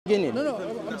beginning. No,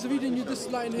 I'm just reading you this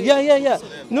line here. Yeah.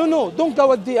 No, don't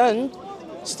go at the end.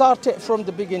 Start it from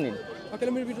the beginning. Okay,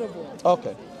 let me read it.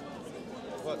 Okay.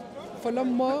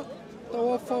 فلما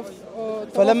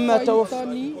فلما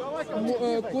توفيتني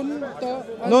كنت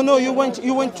No, you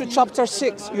went to chapter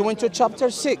 6. You went to chapter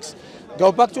 6.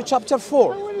 Go back to chapter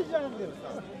 4.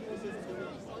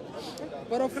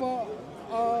 ورفع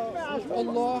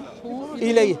الله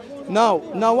إليه. Now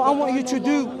what I want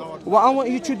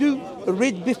you to do,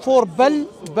 read before bal,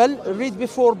 read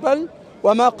before bal,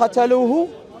 وما قتلوه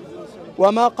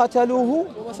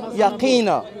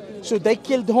يقينا. So they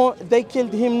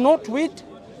killed him not with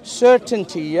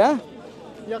certainty, yeah?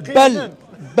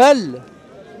 Bal.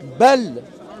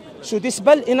 So this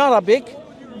bal in Arabic,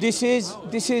 this is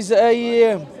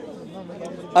a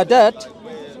adat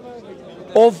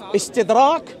of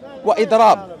istidrak wa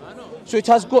idrab. So it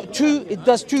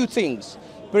does two things.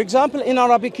 For example, in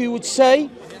Arabic you would say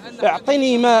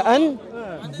اعطني ماء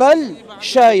بل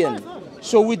شايا.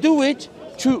 So we do it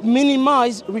to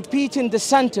minimize repeating the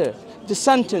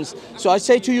sentence. So I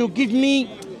say to you, give me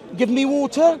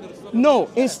water. No,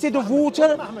 instead of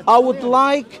water, I would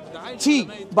like tea.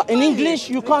 But in English,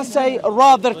 you can't say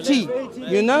rather tea.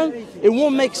 You know, it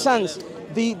won't make sense.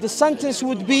 The sentence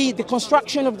would be, the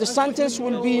construction of the sentence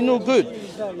will be no good.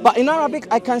 But in Arabic,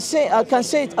 I can say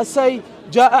it. I say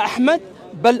جاء أحمد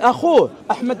بل أخوه.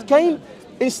 Ahmad came.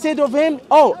 Instead of him,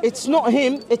 oh, it's not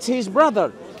him, it's his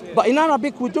brother. But in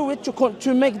Arabic, we do it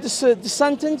to make the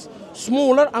sentence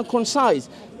smaller and concise.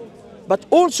 But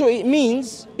also it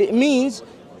means it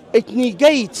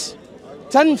negates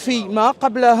تنفي ما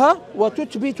قبلها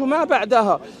وتثبت ما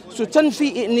بعدها. So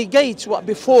تنفي, it negates what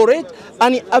before it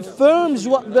and it affirms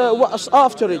what's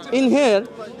after it. In here,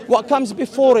 what comes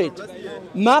before it?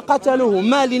 ما قتلوه,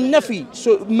 ما للنفي.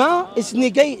 So ما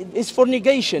is for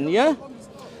negation, yeah?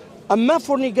 And ma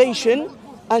for negation,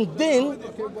 and then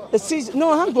it says,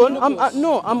 no, hang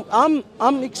on,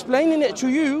 I'm explaining it to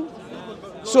you.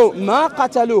 So ma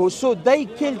qataluhu, so they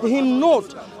killed him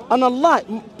not, and Allah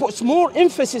puts more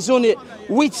emphasis on it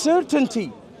with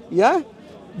certainty, yeah.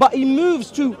 But he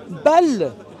moves to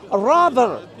bal,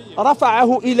 rather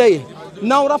rafa'ahu ilayh.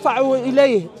 Now rafa'ahu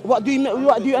ilayh. What do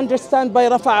you understand by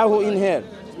rafa'ahu in here?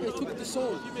 He took the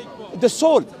soul. The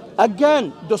soul.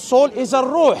 Again, the soul is a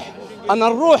ruh. And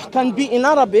a ruh can be in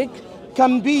Arabic,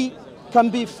 can be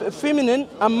feminine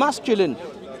and masculine.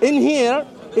 In here,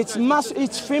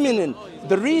 it's feminine.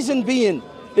 The reason being,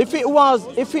 if it was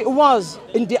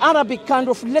in the Arabic kind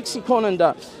of lexicon and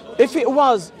that, if it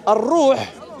was a ruh,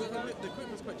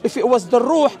 if it was the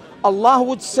ruh, Allah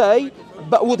would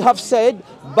have said,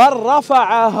 bal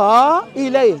rafa'aha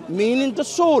ilayh, meaning the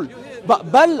soul.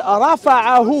 But bal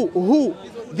rafa'ahu,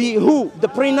 the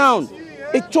pronoun.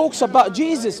 It talks about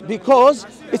Jesus because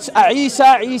it's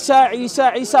Isa,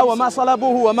 wa ma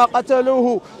salabuhu, wa ma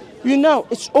qataluhu. You know,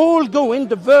 it's all going,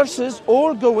 the verses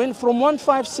all going from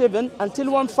 157 until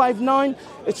 159.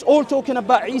 It's all talking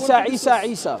about Isa.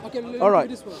 Okay, all right.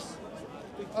 This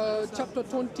chapter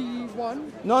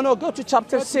 21. No, go to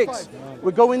chapter 35. 6.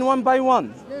 We're going one by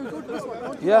one. Yeah, we go to this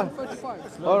one. Yeah.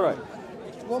 35. All right.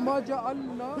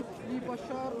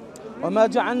 وما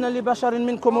جعلنا لبشر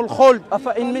منكم الخلد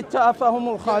أفإن مت أفهم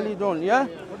الخالدون. Yeah?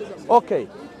 Okay.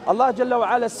 Allah Jalla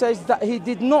wa Ala says that He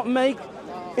did not make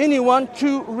anyone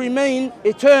to remain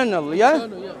eternal. Yeah?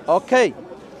 Okay.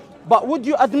 But would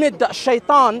you admit that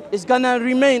Shaitan is gonna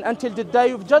remain until the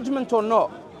day of judgment or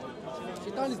not?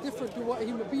 Shaitan is different to what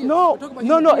human beings. No.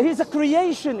 He's a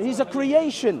creation. He is a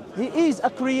creation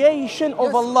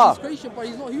of Allah. He's creation, but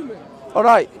he's not human. All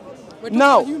right.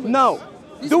 Now.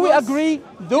 This Do we was- agree?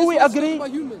 this was agree? by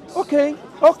humans. Okay.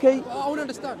 I want to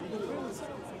understand.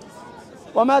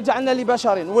 وما جعلنا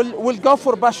لبشر. We'll go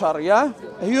for bashar, yeah?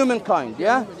 Humankind,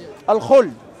 yeah?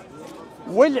 الخلد.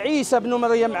 Will Isa ibn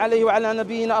Maryam alayhi wa ala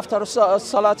nabiyina after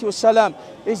salatu wassalam,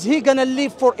 is he gonna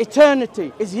live for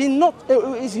eternity?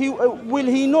 Will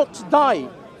he not die?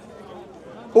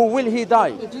 Or will he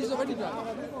die? Jesus already died.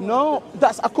 No,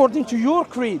 that's according to your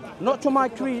creed, not to my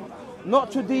creed,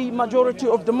 not to the majority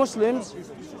of the Muslims,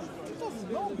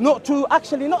 not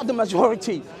the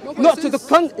majority,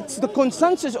 it's the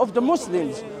consensus of the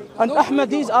Muslims. And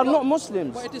Ahmadis are not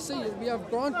Muslims. But it is saying we have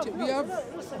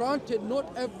granted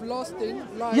not everlasting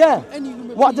life Yeah. to any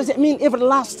human What being. does it mean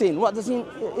everlasting? What does it mean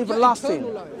everlasting?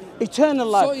 Eternal life. Eternal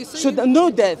life. So it's So saying- no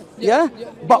death, yeah? Yeah.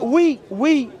 But we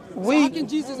So how can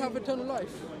Jesus have eternal life?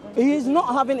 he is not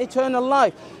having eternal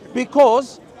life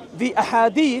because the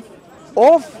ahadith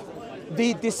of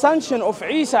the descension of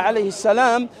Isa alayhi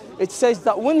salam, it says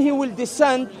that when he will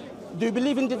descend, do you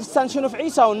believe in the descension of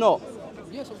Isa or not?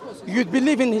 Yes, of course. You'd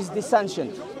believe in his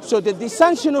descension. So the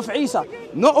descension of Isa,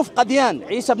 not of Qadian,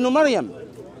 Isa ibn Maryam.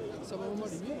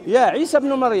 Yeah, Isa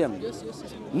ibn Maryam.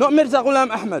 Not Mirza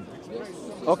Ghulam Ahmad.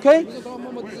 Okay?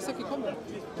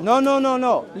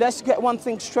 No. Let's get one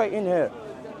thing straight in here.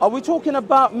 Are we talking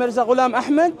about Mirza Ghulam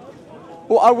Ahmad?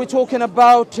 Or are we talking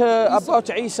about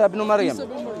Isa ibn Maryam?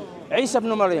 Isa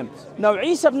ibn Maryam. Now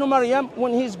Isa ibn Maryam,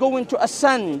 when he's going to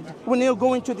ascend, when he's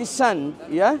going to descend,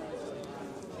 yeah?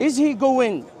 Is he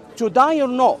going to die or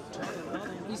not?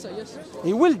 Isa, yes.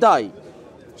 He will die.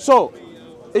 So,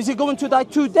 is he going to die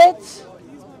two deaths?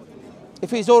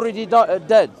 If he's already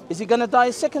dead, is he going to die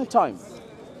a second time?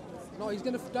 No, he's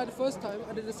going to die the first time,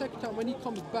 and then the second time when he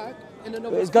comes back in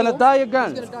another he's going to die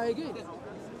again. He's going to die again.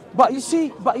 But you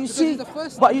see,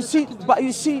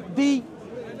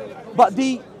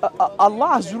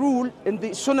 Allah's rule in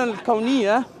the Sunan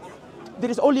al-Kawniyah, there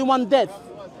is only one death.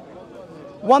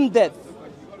 One death.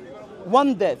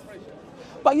 One death.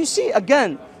 But you see,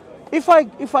 again, if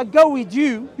I go with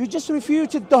you, you just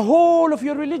refuted the whole of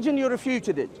your religion, you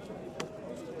refuted it.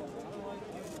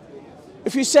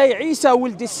 If you say Isa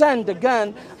will descend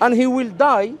again and he will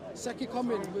die, second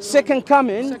coming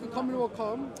will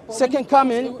come. Second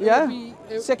coming, yeah.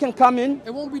 Second coming.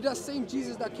 It won't be that same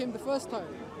Jesus that came the first time.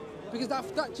 Because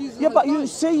that Jesus. Yeah, but you're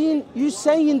saying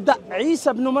that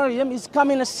Isa ibn Maryam is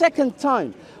coming a second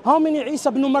time. How many Isa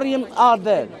ibn Maryam are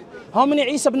there? How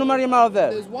many Isa ibn Maryam are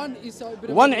there? There's one Isa ibn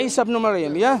Maryam. One Isa ibn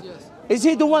Maryam, yeah? Yes. Is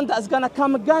he the one that's gonna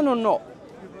come again or not?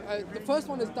 The first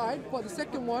one has died, but the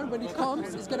second one, when he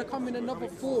comes, is gonna come in another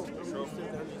form.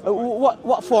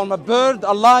 What form? A bird?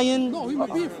 A lion? No,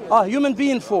 human being form. Human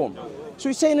being form. So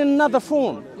he's saying in another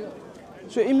form. Yeah.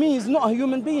 So it means not a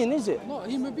human being, is it? No, a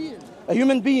human being. A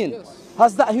human being. Yes.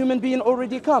 Has that human being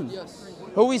already come? Yes.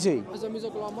 Who is he? Mirza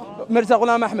Ghulam Ahmad. Mirza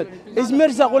Ghulam Ahmad. Is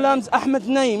Mirza Ghulam Ahmad's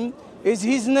name, is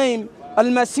his name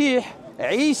Al-Masih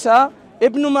Isa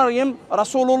ibn Maryam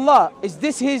Rasulullah? Is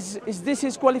this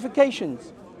his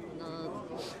qualifications?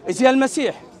 Is he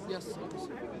Al-Masih? Yes.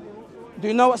 Do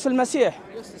you know what's Al-Masih?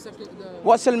 Yes,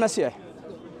 What's Al-Masih?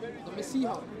 The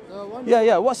Messiah.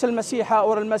 Yeah. What's Al-Masih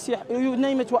or Al-Masih? You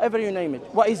name it, whatever you name it.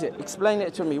 What is it? Explain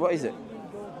it to me. What is it?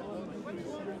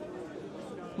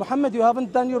 Muhammad, you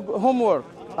haven't done your homework.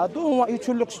 I don't want you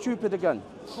to look stupid again.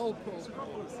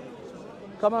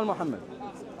 Come on, Muhammad.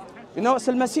 You know what's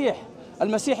Al-Masih?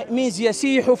 Al-Masih means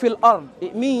yasihu fil ard.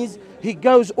 It means he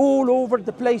goes all over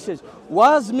the places.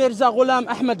 Was Mirza Ghulam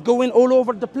Ahmad going all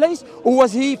over the place, or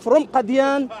was he from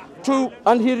Qadian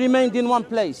and he remained in one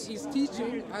place? His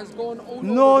teaching has gone all over.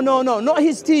 No, not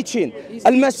his teaching.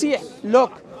 Al-Masih,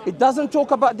 look, it doesn't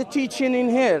talk about the teaching in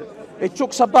here. It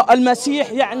talks about Al-Masih,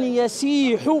 يعني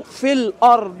يسيح في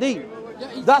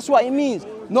الأرض. That's what it means.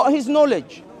 Not his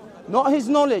knowledge. Not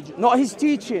his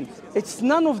teaching. It's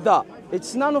none of that. The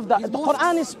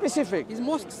Quran is specific. His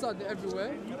mosques are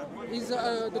everywhere.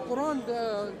 The Quran.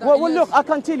 Well, look, I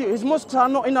can tell you, his mosques are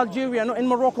not in Algeria, not in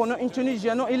Morocco, not in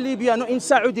Tunisia, not in Libya, not in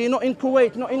Saudi, not in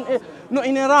Kuwait, not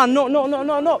in Iran.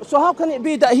 No. So how can it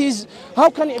be that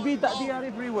they are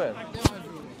everywhere?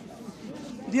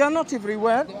 They are not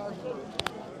everywhere.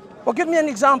 Well, give me an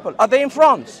example. Are they in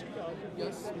France?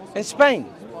 Yes. In Spain?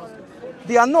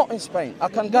 They are not in Spain. I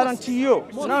can guarantee you.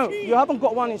 No, you haven't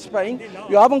got one in Spain.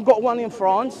 You haven't got one in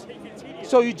France.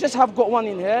 So you just have got one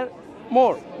in here.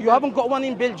 More. You haven't got one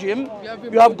in Belgium.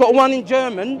 You have got one in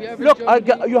German. Look,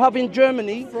 you have in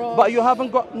Germany, but you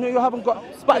haven't got. No, you haven't got.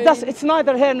 But it's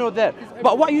neither here nor there.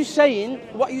 But what you saying,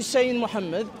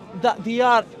 Muhammad, that they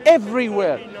are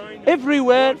everywhere.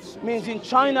 Everywhere means in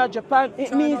China, Japan.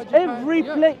 It means every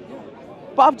place.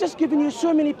 But I've just given you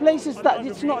so many places that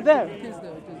it's not there.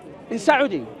 In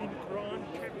Saudi.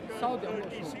 Saudi, I'm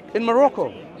not sure. In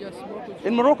Morocco. Yes, Morocco.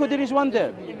 In Morocco there is one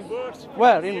there.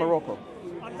 Where in Morocco?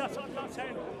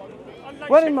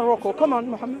 Where in Morocco? Come on,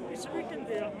 Muhammad. It's written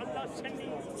there, Allah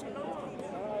sending salam.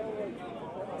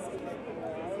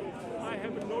 I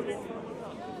have knowledge from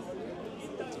Allah.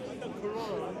 In the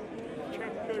Quran,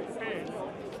 chapter 10,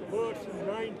 verse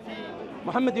 19.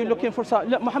 Muhammad, you're looking for something.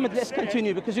 Look, Muhammad, let's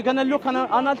continue because you're going to look and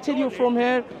I'll tell you from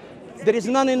here, there is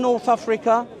none in North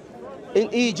Africa,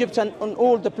 in Egypt and on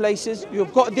all the places.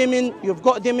 You've got them in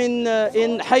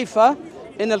Haifa,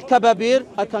 in Al-Kababir.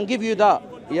 I can give you that.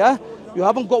 Yeah. You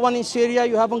haven't got one in Syria.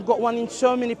 You haven't got one in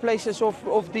so many places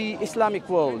of the Islamic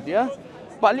world. Yeah.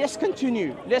 But let's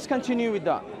continue. Let's continue with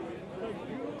that.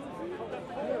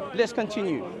 Let's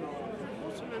continue.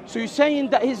 So you're saying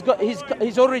that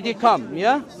he's already come.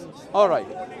 Yeah. All right.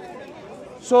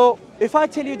 So if I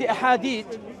tell you the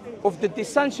hadith of the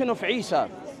descension of Isa,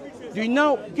 do you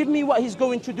know? Give me what he's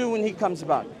going to do when he comes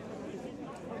back.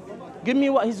 Give me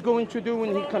what he's going to do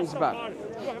when he comes back.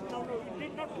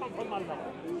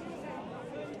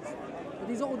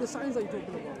 these are all the signs that you're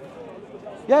talking about.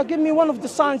 Yeah, give me one of the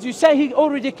signs. You say he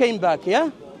already came back, yeah?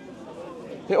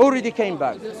 He already came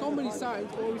back. There's so many signs.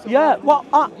 Yeah, well,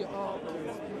 Yeah,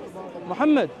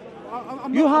 Muhammad,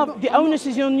 I'm you not- have I'm not- the I'm not- onus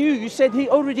is on you. You said he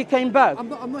already came back. I'm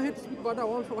not here to speak about that.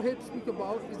 What I'm here to speak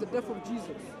about is the death of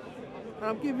Jesus. And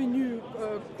I'm giving you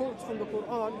quotes from the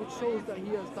Quran which shows that he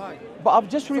has died. But I've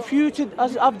just refuted.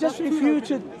 I've just That's two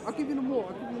refuted. evidence. I'll give you more.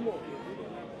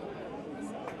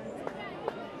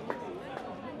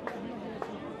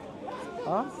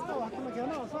 Huh?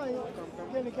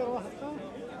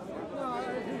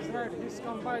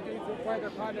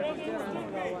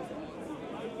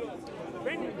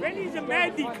 When is the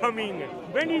Mahdi coming?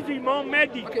 When is Imam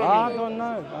Mahdi coming? I don't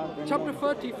know. Chapter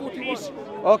 30, 41.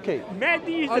 Okay.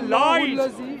 Mahdi is the Allahu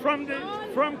lies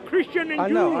lazi- from Christian and I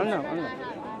Jews. know. I know.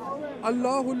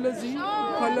 Allahu lazi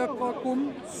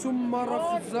khalaqakum summa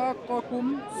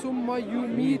razaqakum summa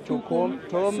yumitukum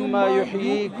Thumma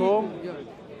yuhyikum. Yeah.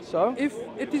 So? If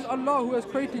it is Allah who has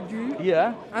created you,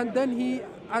 Yeah. and then He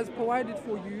has provided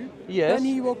for you, Yes. then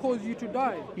He will cause you to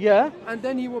die, Yeah. and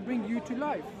then He will bring you to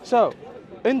life. So,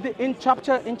 in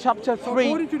chapter So 3.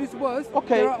 according to this verse,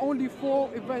 Okay. there are only 4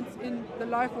 events in the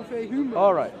life of a human.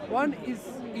 All right. 1 is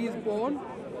he is born,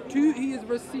 2 he is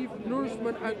received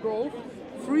nourishment and growth,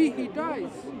 3 he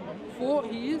dies, 4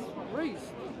 he is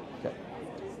raised. Okay.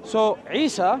 So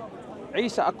Isa,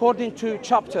 according to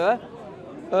chapter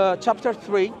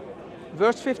 3,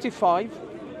 verse 55,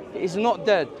 is not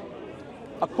dead.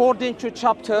 According to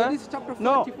chapter. This is chapter 30,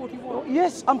 No. 41.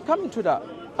 Yes, I'm coming to that.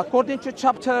 According to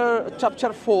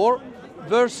chapter 4,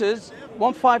 verses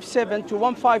 157 to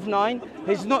 159,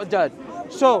 he's not dead.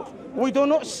 So we do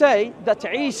not say that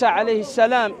Isa alayhi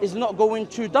salam is not going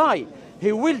to die.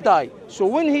 He will die. So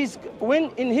when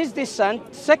in his descent,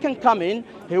 second coming,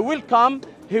 he will come,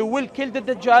 he will kill the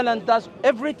Dajjal and does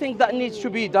everything that needs to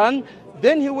be done.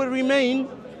 Then he will remain,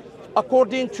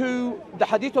 according to the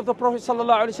hadith of the Prophet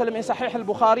sallallahu alaihi wasallam in Sahih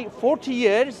al-Bukhari, 40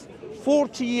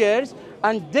 years,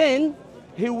 and then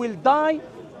he will die,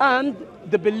 and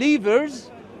the believers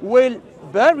will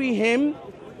bury him,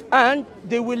 and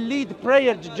they will lead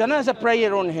prayer, janazah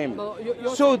prayer on him.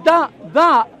 So that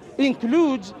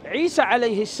includes Isa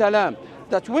alayhi salam,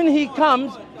 that when he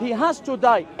comes, he has to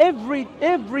die.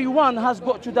 Everyone has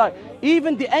got to die.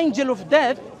 Even the angel of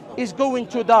death is going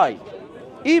to die.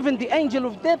 Even the angel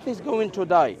of death is going to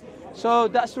die. So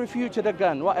that's refuted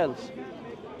again. What else?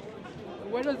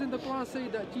 Where does in the Quran say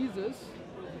that Jesus,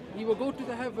 he will go to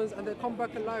the heavens and then come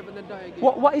back alive and then die again?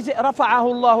 What is it? رفعه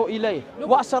الله إليه. No,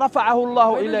 What's رفعه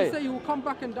الله Where does it إليه? say he will come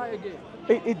back and die again?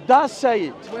 It does say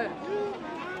it. Where?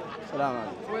 Salam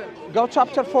alaikum. Where? Go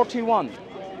chapter 41.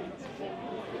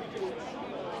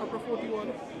 Chapter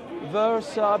 41.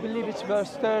 Verse, I believe it's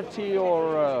verse 30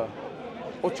 or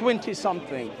 20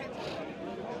 something.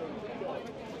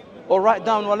 Or write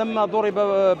down ولما ضرب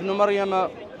ابن مريم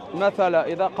مثلا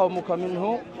إذا قومك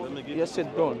منه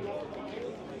يصدون.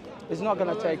 He's not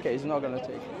going to take it. He's not going to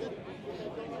take it.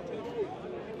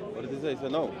 What did he say? He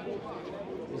said no.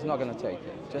 He's not going to take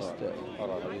it. Just.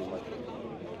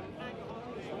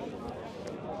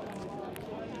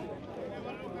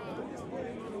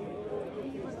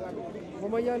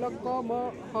 وَمَا يَلَقَّى مَا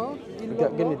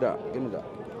إِلَّا Give me اللَّهُ. that. Give me that.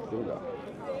 Give me that.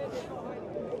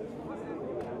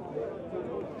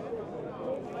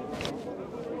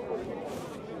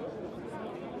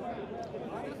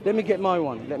 Let me get my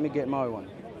one. Let me get my one.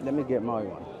 Let me get my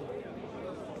one.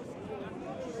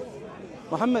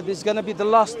 Muhammad, this is going to be the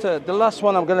last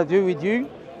one I'm going to do with you,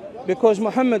 because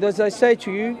Muhammad, as I say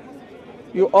to you,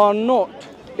 you are not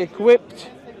equipped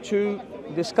to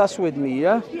discuss with me,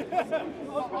 yeah?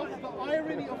 The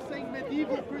irony of saying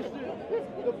medieval Christian,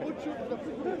 the butcher, the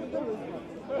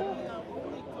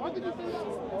why did you say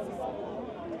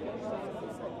that?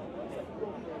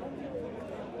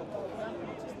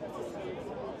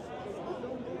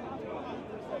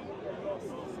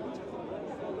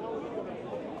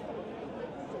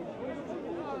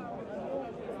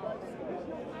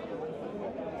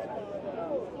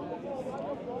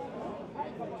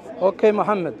 Okay,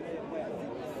 Muhammad.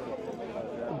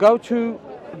 Go to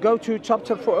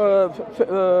chapter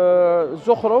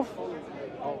Zukhruf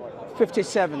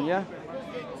 57, yeah?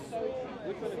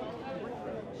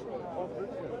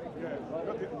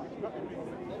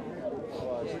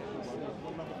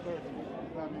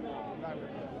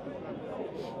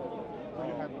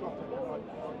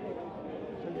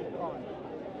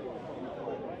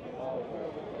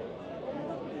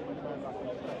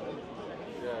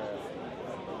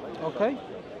 Okay.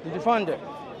 Did you find it?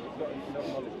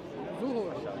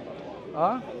 Zuhur.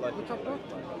 Huh? Which chapter?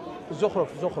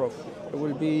 Zukhruf. It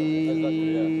will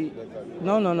be.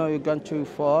 No, you're gone too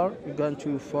far. You're gone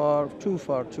too far. Too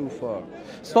far.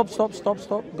 Stop.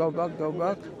 Go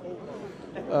back.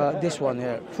 This one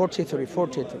here. 43.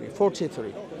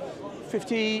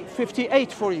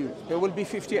 58 for you. There will be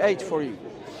 58 for you.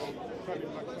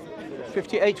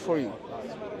 58 for you.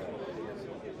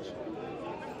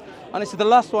 And it's the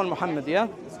last one, Muhammad, yeah?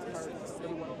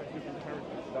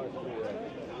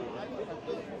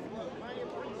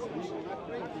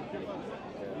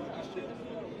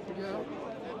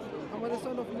 Ahmad, the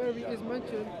son of Mary, is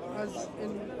mentioned as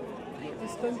in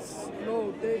instance,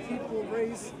 no, the people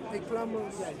raise a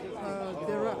clamorous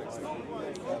thereat.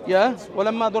 Yeah,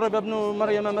 ولما ضرب ابن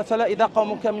مريم مثلا إذا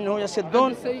قومك منه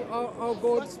يصدون. They say our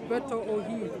God's better or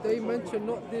he. They mention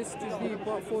not this to thee,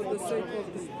 but for the sake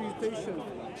of disputation.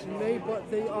 Nay, but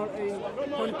they are a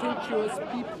contemptuous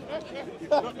people.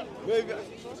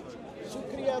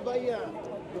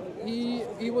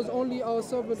 He was only our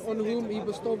servant on whom he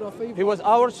bestowed our favor. He was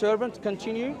our servant.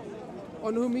 Continue.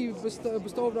 On whom he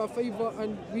bestowed our favor,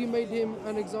 and we made him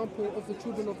an example of the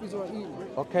children of Israel.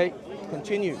 Okay,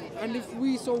 continue. And if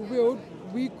we so willed,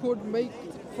 we could make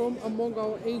from among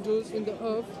our angels in the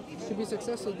earth to be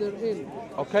successors therein.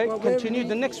 Okay, but continue.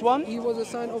 The next one. He was a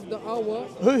sign of the hour.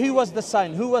 He was the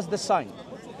sign. Who was the sign?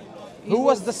 Who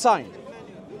was the sign?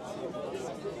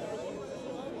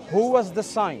 Who was the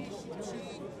sign?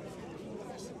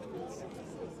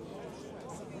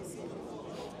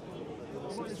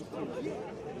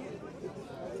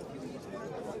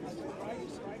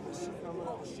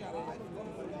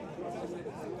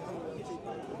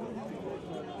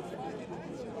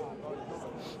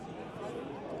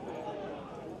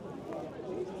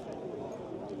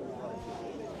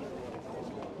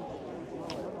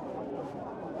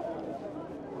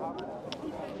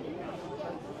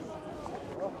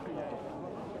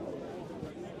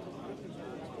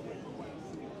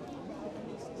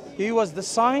 He was the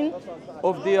sign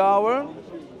of the hour.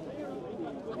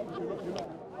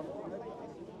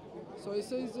 So it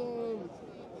says, so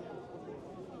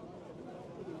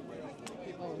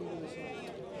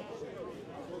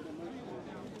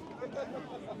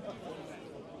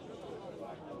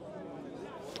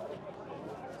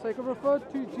it can refer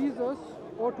to Jesus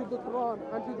or to the Quran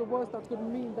and to the words that could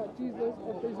mean that Jesus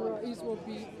of the Israelis will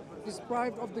be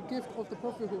deprived of the gift of the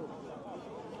prophethood.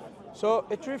 So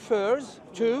it refers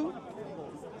to.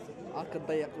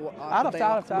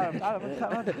 عرفت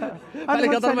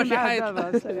عليك قدر ماشي حيط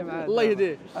الله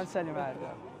يهديه.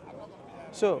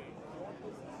 So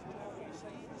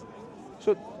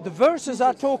the verses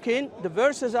are talking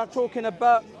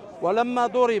about ولما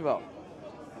ضرب.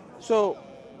 So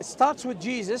it starts with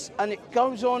Jesus and it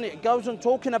goes on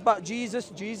talking about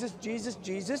Jesus,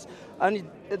 and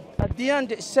at the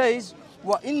end it says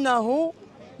وإنه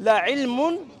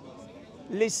لعلم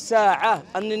للساعة,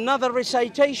 and another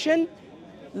recitation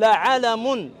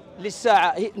لعلم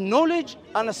للساعة, knowledge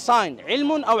and a sign,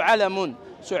 علم أو علم.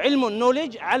 So علم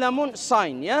knowledge, علم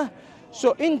sign, yeah.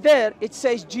 So in there it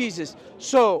says Jesus.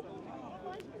 So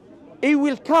it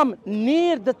will come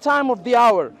near the time of the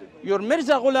hour. Your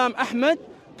Mirza Ghulam Ahmad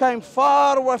came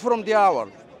far away from the hour.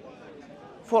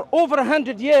 For over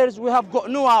 100 years we have got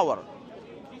no hour,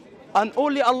 and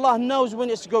only Allah knows when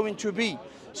it's going to be.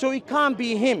 So it can't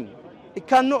be him. It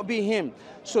cannot be him.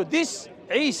 So this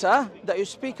Isa that you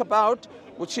speak about,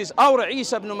 which is our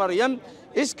Isa ibn Maryam,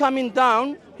 is coming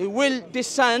down. He will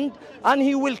descend and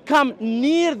he will come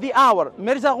near the hour.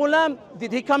 Mirza Ghulam,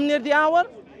 did he come near the hour?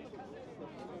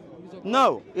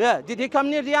 No. Yeah. Did he come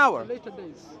near the hour? Later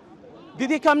days.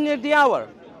 Did he come near the hour?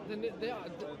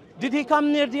 Did he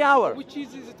come near the hour? Which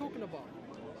Jesus is he talking about?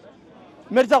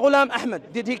 Mirza Ghulam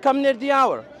Ahmad, did he come near the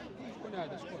hour?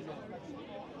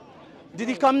 Did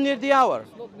he come near the hour?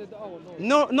 Not near the hour,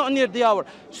 No, not near the hour.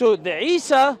 So the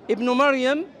Isa ibn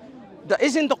Maryam that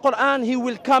is in the Quran, he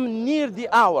will come near the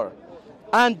hour.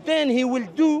 And then he will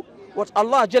do what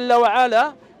Allah Jalla wa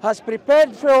Ala has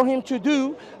prepared for him to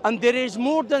do. And there is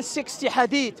more than 60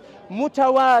 hadith,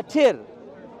 mutawatir,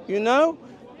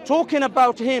 talking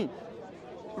about him,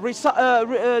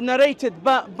 narrated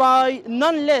by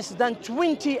none less than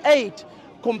 28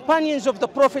 companions of the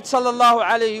Prophet sallallahu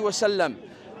alaihi wasallam.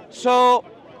 So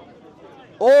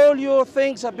all your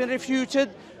things have been refuted.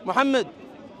 Muhammad,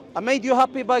 I made you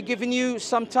happy by giving you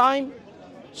some time.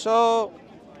 So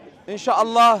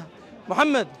inshallah,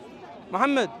 Muhammad,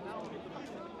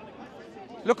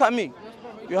 look at me.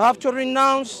 You have to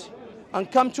renounce and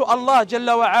come to Allah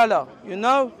Jalla wa Ala.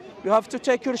 You have to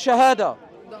take your shahada.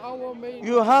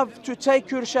 You have to take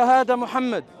your shahada,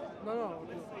 Muhammad. No.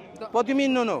 What do you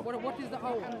mean, no? What is the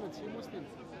hour?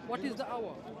 What is the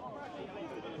hour?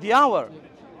 The hour.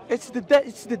 It's the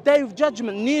day of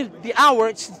judgment. Near the hour,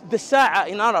 it's the sa'a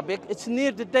in Arabic. It's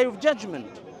near the day of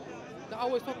judgment. The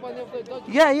hour is talking about the day of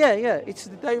judgment. Yeah. It's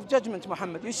the day of judgment,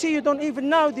 Muhammad. You see, you don't even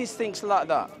know these things like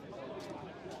that.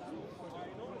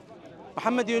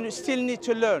 Muhammad, you still need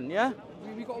to learn, yeah?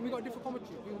 We got different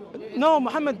commentary. No,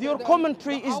 Muhammad, your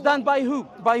commentary is done by who?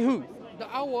 By who? The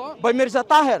hour. By Mirza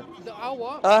Tahir. The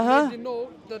hour. They know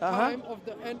the time of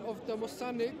the end of the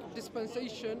Masonic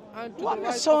dispensation and to What the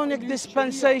rise Masonic of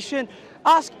dispensation?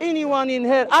 Ask anyone in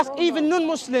here. Ask even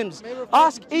non-Muslims.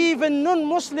 Ask even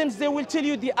non-Muslims. They will tell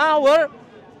you the hour.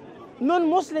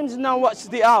 Non-Muslims know what's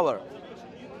the hour.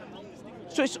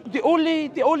 So it's the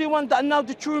only one that know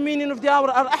the true meaning of the hour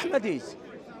are Ahmadis.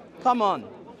 Come on.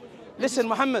 Listen,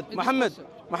 Muhammad,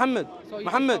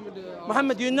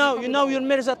 you know your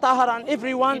Mirza Tahir and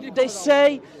everyone, they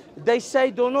say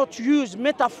do not use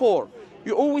metaphor.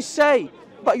 You always say,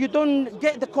 but you don't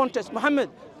get the context. Muhammad,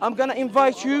 I'm gonna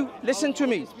invite you, listen to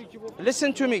me.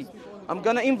 I'm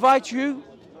gonna invite you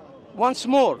once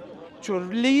more to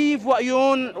leave what you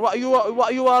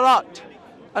are at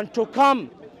and to come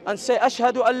and say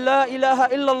ashhadu an la ilaha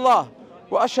illallah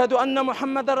wa ashhadu anna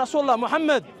Muhammadan Rasulullah.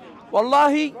 Muhammad,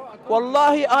 wallahi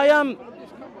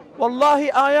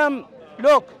I am,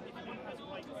 look,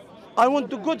 I want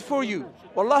the good for you.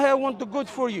 Wallahi, I want the good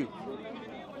for you.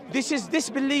 This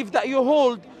belief that you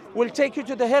hold will take you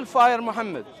to the hellfire,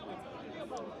 Muhammad.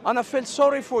 And I feel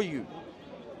sorry for you.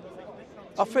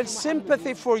 I feel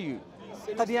sympathy for you.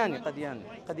 قدياني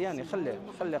خلي قدياني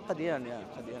يا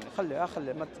قدياني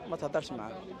خلي ما تهدرش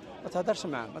معاه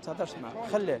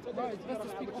خلي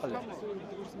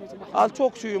I'll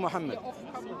talk to you, Muhammad.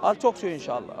 I'll talk to you,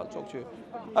 inshallah. I'll talk to you.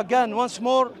 Again, once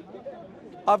more,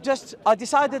 I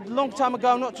decided a long time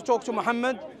ago not to talk to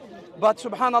Muhammad, but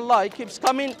subhanallah, he keeps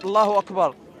coming. Allahu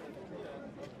Akbar.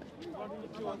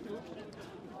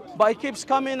 But he keeps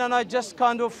coming and I just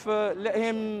kind of let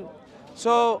him.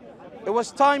 So it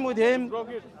was time with him.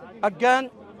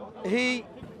 Again,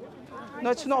 no,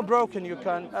 it's not broken, you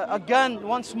can. Again,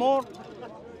 once more,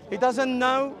 he doesn't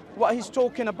know what he's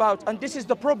talking about. And this is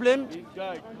the problem.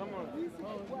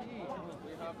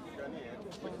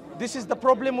 This is the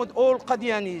problem with all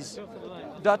Qadianis.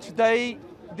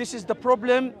 This is the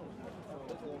problem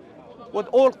with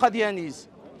all Qadianis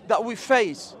that we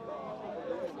face.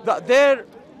 That their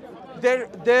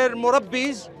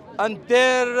murabbis and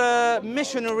their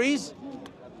missionaries,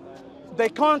 they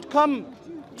can't come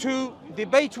to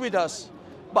debate with us,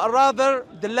 but rather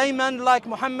the layman like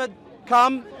Muhammad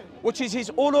come, which is he's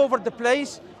all over the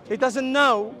place. He doesn't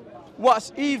know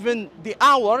what's even the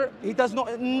hour. He does not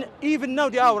even know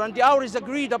the hour, and the hour is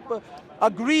agreed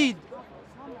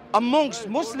amongst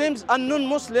Muslims and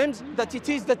non-Muslims that it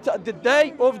is the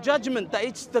day of judgment, that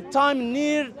it's the time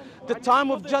near the time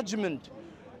of judgment.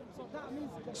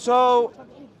 So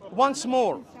once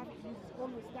more,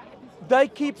 they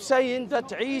keep saying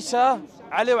that Isa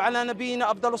alayhi wa ala nabiyyina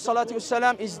afdalu salatu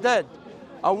wassalam is dead.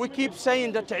 And we keep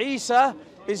saying that Isa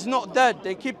is not dead.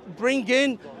 They keep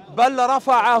bringing bal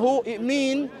rafa'ahu, it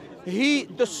means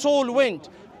the soul went.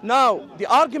 Now, the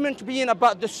argument being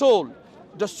about the soul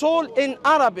in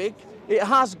Arabic, it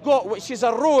has got, which is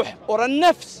a ruh or a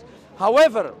nafs.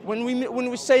 However, when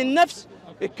we say nafs,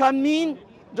 it can mean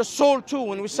the soul too.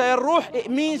 When we say ruh, it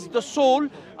means the soul,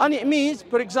 and it means,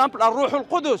 for example, ruh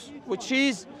al-Qudus, which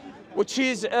is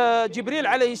Jibril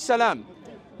alayhi salam.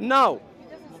 Now,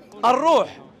 ruh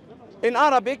in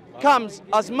Arabic comes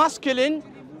as masculine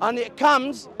and it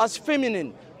comes as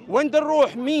feminine. When the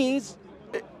ruh means,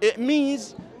 it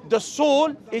means the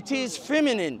soul, it is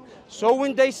feminine. So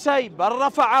when they say bal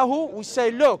rafa'ahu, we say,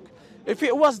 look, if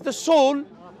it was the soul,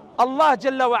 Allah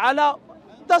Jalla wa Ala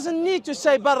doesn't need to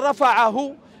say bal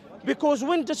rafa'ahu, because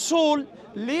when the soul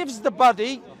leaves the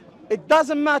body, it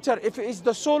doesn't matter if it is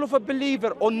the soul of a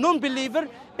believer or non-believer,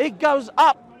 it goes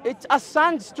up, it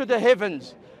ascends to the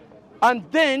heavens. And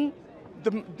then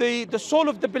the soul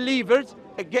of the believers,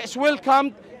 it gets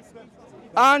welcomed,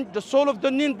 and the soul of the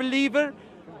non-believer,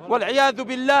 wal-'iyadhu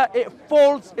billah, it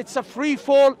falls, it's a free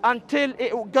fall until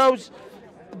it goes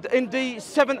in the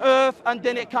seventh earth, and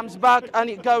then it comes back and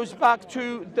it goes back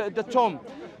to the tomb.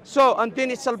 So, and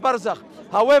then it's al-barzakh.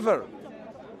 However,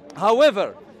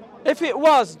 if it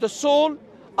was the soul,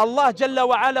 Allah Jalla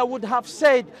wa Ala would have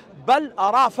said, bal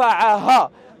rafa'aha.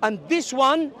 And this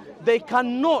one, they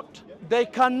cannot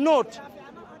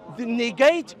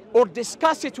negate or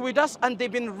discuss it with us, and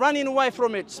they've been running away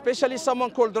from it, especially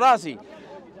someone called Razi.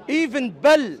 Even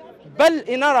bal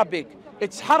in Arabic,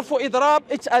 it's harfu idrab,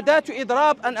 it's adatu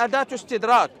idrab and adatu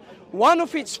istidrak. one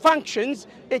of its functions,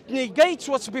 it negates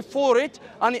what's before it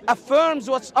and it affirms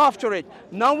what's after it.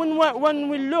 Now when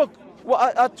we look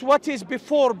at what is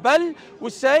before bal,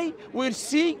 we'll see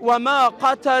وَمَا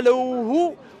قَتَلُوهُ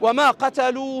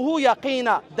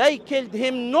يَقِينًا. They killed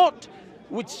him not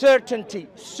with certainty.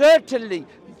 Certainly,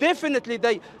 definitely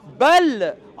they.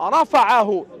 بَل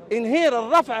رَفَعَهُ. In here,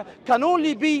 الرفع can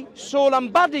only be soul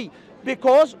and body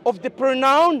because of the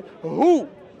pronoun who.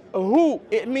 Who,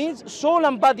 it means soul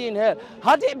and body in here.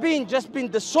 Had it been just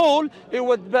been the soul, it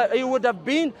would have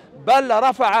been بَل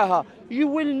رَفَعَهَا. You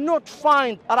will not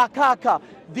find rakaka,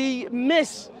 the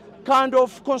kind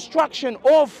of construction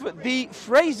of the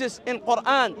phrases in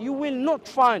Quran. You will not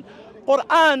find.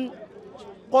 Quran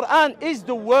is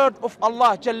the word of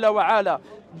Allah Jalla wa Ala.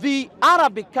 The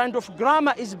Arabic kind of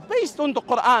grammar is based on the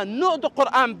Quran, not the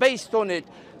Quran based on it.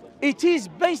 It is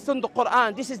based on the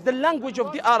Quran. This is the language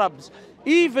of the Arabs.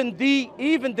 Even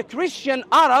the Christian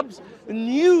Arabs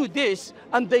knew this,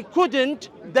 and they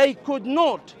could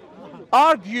not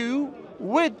argue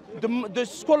with the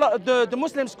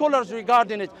Muslim scholars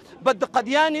regarding it. But the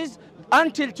Qadianis,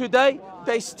 until today,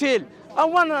 they still.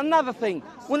 And another thing,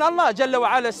 when Allah Jalla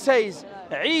wa Ala says,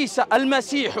 Isa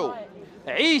al-Masih,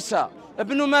 Isa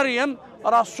ibn Maryam,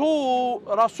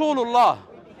 Rasulullah.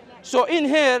 So in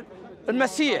here,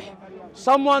 al-Masih,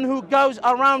 someone who goes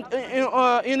around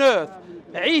in earth.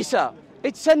 Isa,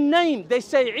 it's a name. They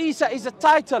say Isa is a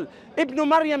title. Ibn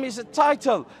Maryam is a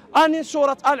title. And in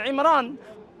Surah Al-Imran,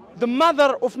 the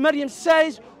mother of Maryam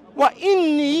says,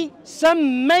 وَإِنِّي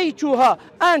سَمَّيْتُهَا,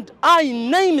 and I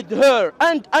named her,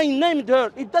 and I named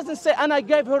her. It doesn't say, and I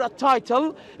gave her a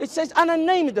title. It says, and I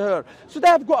named her. So they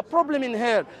have got a problem in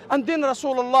here. And then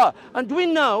Rasulullah. And we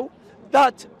know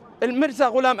that Mirza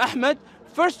Ghulam Ahmad,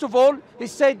 first of all, he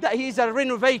said that he is a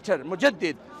renovator,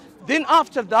 mujaddid. Then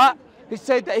after that, he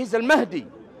said that he's al-Mahdi.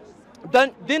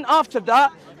 Then after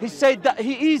that, he said that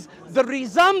he is the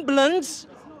resemblance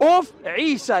of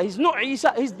Isa. He's not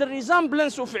Isa, he's the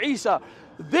resemblance of Isa.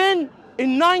 Then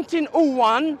in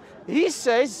 1901, he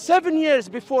says, 7 years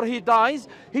before he dies,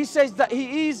 he says that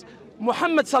he is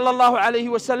Muhammad sallallahu alayhi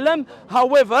wasallam.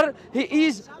 However, he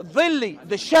is dhilli,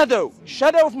 the shadow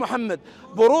of Muhammad.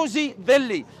 Buruzi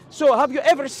dhilli. So have you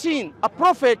ever seen a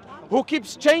prophet who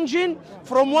keeps changing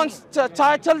from one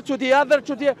title to the other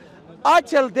to the? I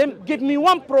tell them, give me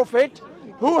one prophet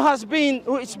who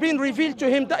it's been revealed to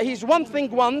him that he's one thing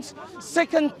once,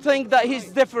 second thing that he's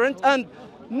different, and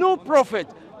no prophet.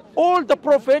 All the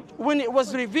prophet, when it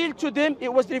was revealed to them,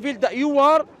 it was revealed that you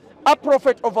are a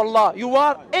prophet of Allah. You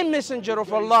are a messenger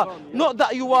of Allah. Not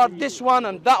that you are this one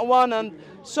and that one. And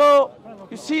so,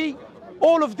 you see,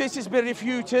 all of this has been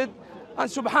refuted. And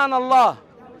subhanallah,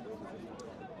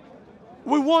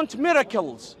 we want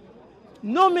miracles.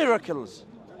 No miracles.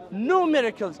 No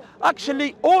miracles.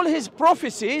 Actually, all his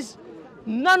prophecies,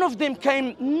 none of them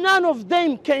came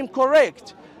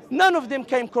correct. None of them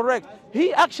came correct.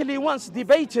 He actually once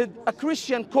debated a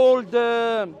Christian called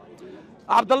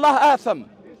Abdullah Atham.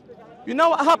 You know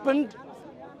what happened?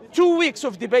 2 weeks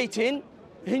of debating,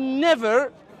 he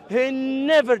never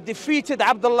defeated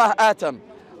Abdullah Atham.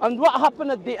 And what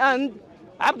happened at the end?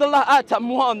 Abdullah Atham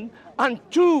won, and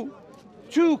two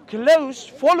close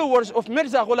followers of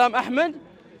Mirza Ghulam Ahmad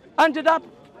ended up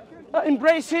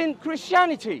embracing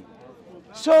Christianity.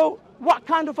 So what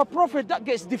kind of a prophet that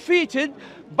gets defeated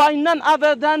by none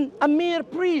other than a mere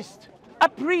priest? A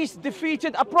priest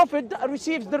defeated a prophet that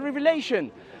receives the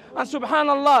revelation. And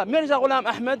subhanallah, Mirza Ghulam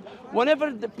Ahmad,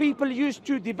 whenever the people used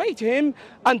to debate him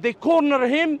and they corner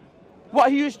him,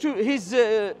 what he used to,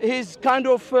 his kind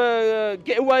of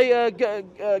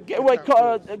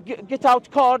get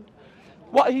out card,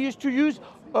 what he used to use,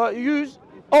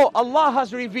 oh, Allah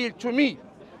has revealed to me.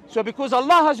 So because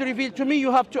Allah has revealed to me,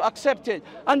 you have to accept it.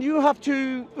 And you have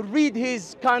to read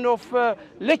his kind of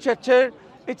literature.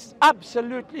 It's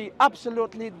absolutely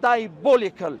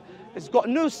diabolical. It's got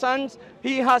no sense.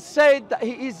 He has said that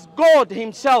he is God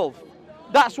himself.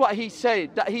 That's what he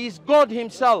said, that he is God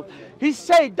himself. He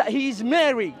said that he is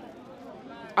Mary.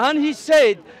 And he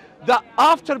said that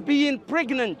after being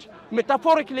pregnant,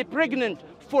 metaphorically pregnant,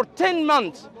 for 10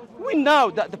 months, we know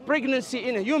that the pregnancy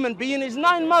in a human being is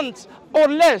 9 months or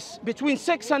less, between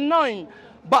 6 and 9,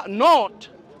 but not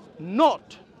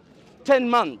 10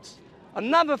 months.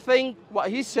 Another thing, what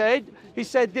he said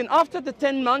then after the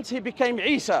 10 months he became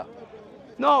Isa.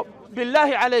 Now,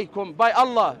 billahi alaykum, by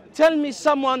Allah, tell me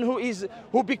someone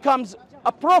who becomes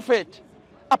a prophet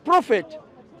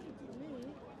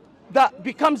that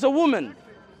becomes a woman,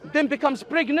 then becomes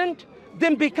pregnant,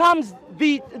 then becomes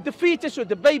the fetus or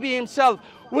the baby himself.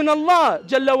 When Allah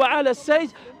Jalla wa Ala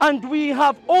says, and we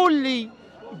have only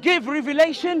give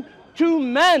revelation to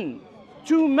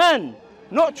men,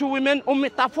 not to women or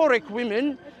metaphoric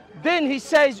women. Then he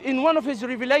says in one of his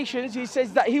revelations, he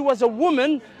says that he was a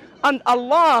woman and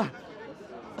Allah,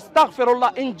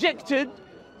 astaghfirullah, injected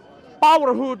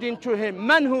powerhood into him,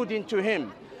 manhood into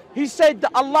him. He said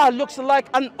that Allah looks like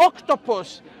an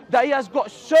octopus, that he has got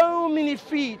so many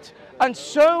feet and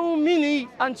so many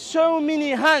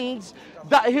hands,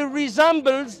 that he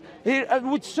resembles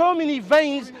with so many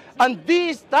veins, and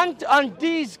these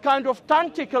kind of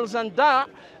tentacles and that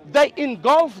they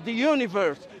engulf the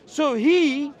universe. So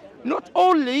he not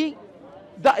only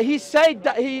that he said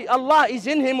that Allah is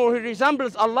in him or he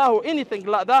resembles Allah or anything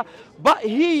like that, but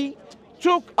he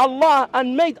took Allah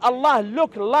and made Allah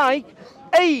look like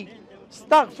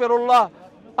astaghfirullah,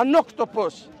 an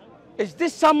octopus. Is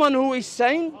this someone who is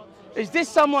sane? Is this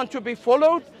someone to be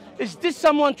followed? Is this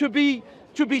someone to be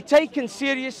taken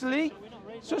seriously?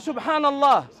 So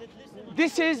subhanallah,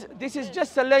 this is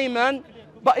just a layman.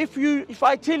 But if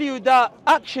I tell you that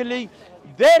actually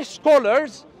their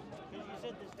scholars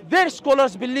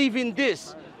believe in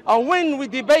this, and when we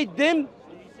debate them,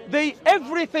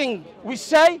 everything we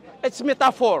say, it's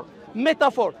metaphor.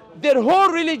 Their whole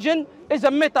religion is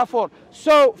a metaphor.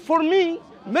 So for me,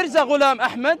 Mirza Ghulam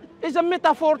Ahmad is a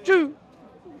metaphor too.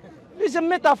 Is a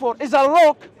metaphor, is a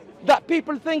rock that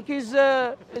people think is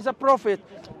a prophet.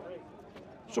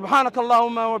 سبحانك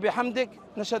اللهم وبحمدك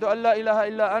نشهد أن لا إله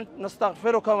إلا أنت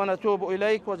نستغفرك ونتوب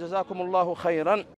إليك وجزاكم الله خيرا.